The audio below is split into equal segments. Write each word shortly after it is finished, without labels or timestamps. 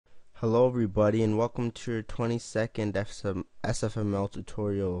Hello everybody and welcome to your 22nd SFML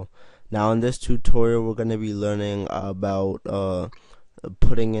tutorial. Now in this tutorial we're going to be learning about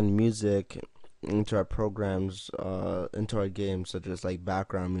putting in music into our programs, into our games, such as like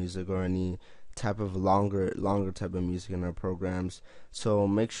background music or any type of longer type of music in our programs. So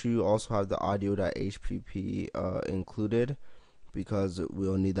make sure you also have the audio.hpp included, because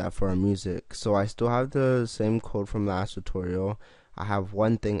we'll need that for our music. So I still have the same code from last tutorial. I have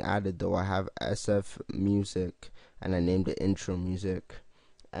one thing added though. I have SF music and I named it intro music.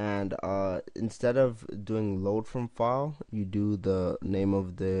 And instead of doing load from file, you do the name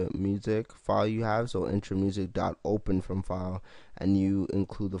of the music file you have, so intro music.open from file, and you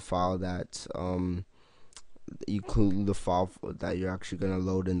include the file that that you're actually going to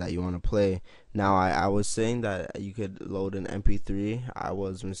load and that you want to play. Now I was saying that you could load an MP3. I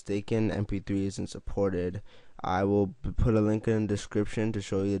was mistaken. MP3 isn't supported. I will put a link in the description to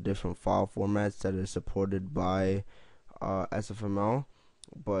show you the different file formats that are supported by Sfml.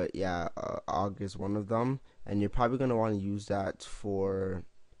 But yeah, OGG is one of them, and you're probably going to want to use that for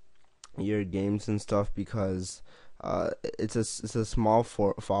your games and stuff, because it's a small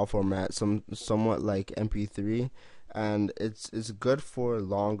file format, somewhat like MP3, and it's good for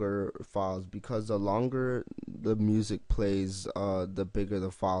longer files, because the longer the music plays, the bigger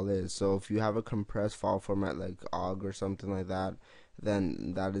the file is. So if you have a compressed file format like OGG or something like that,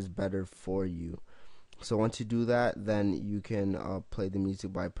 then that is better for you. So once you do that, then you can play the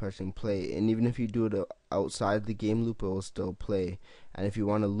music by pressing play, and even if you do it outside the game loop, it will still play. And if you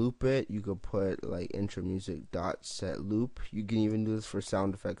want to loop it, you could put like intro music dot set loop. You can even do this for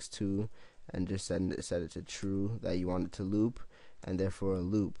sound effects too, and just set it to true, that you want it to loop, and therefore a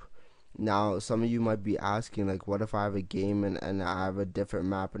loop. Now some of you might be asking, like, what if I have a game and I have a different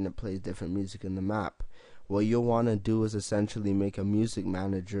map and it plays different music in the map? What you'll want to do is essentially make a music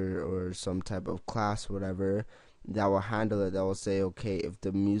manager or some type of class, whatever, that will handle it. That will say, okay, if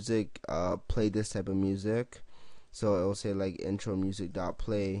the music play this type of music, so it will say like intro music dot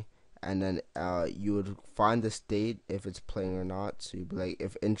play, and then you would find the state if it's playing or not. So you'd be like,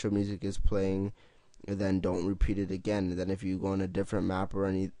 if intro music is playing, then don't repeat it again. And then if you go on a different map or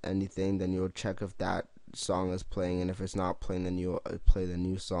anything, then you'll check if that song is playing, and if it's not playing, then you'll play the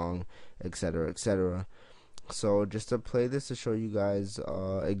new song, etc., etc. So just to play this to show you guys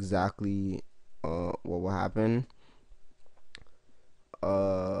exactly what will happen.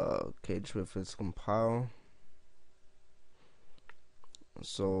 Okay, just wait for this to compile.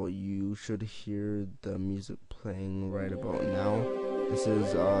 So you should hear the music playing right about now. This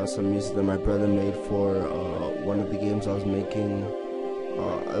is some music that my brother made for one of the games I was making.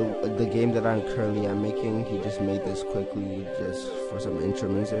 The game that I'm currently making, he just made this quickly just for some intro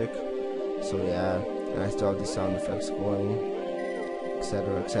music. So yeah, and I still have the sound effects going,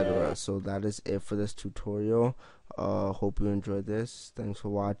 etc., etc. So that is it for this tutorial. Hope you enjoyed this. Thanks for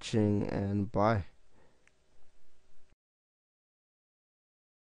watching, and bye.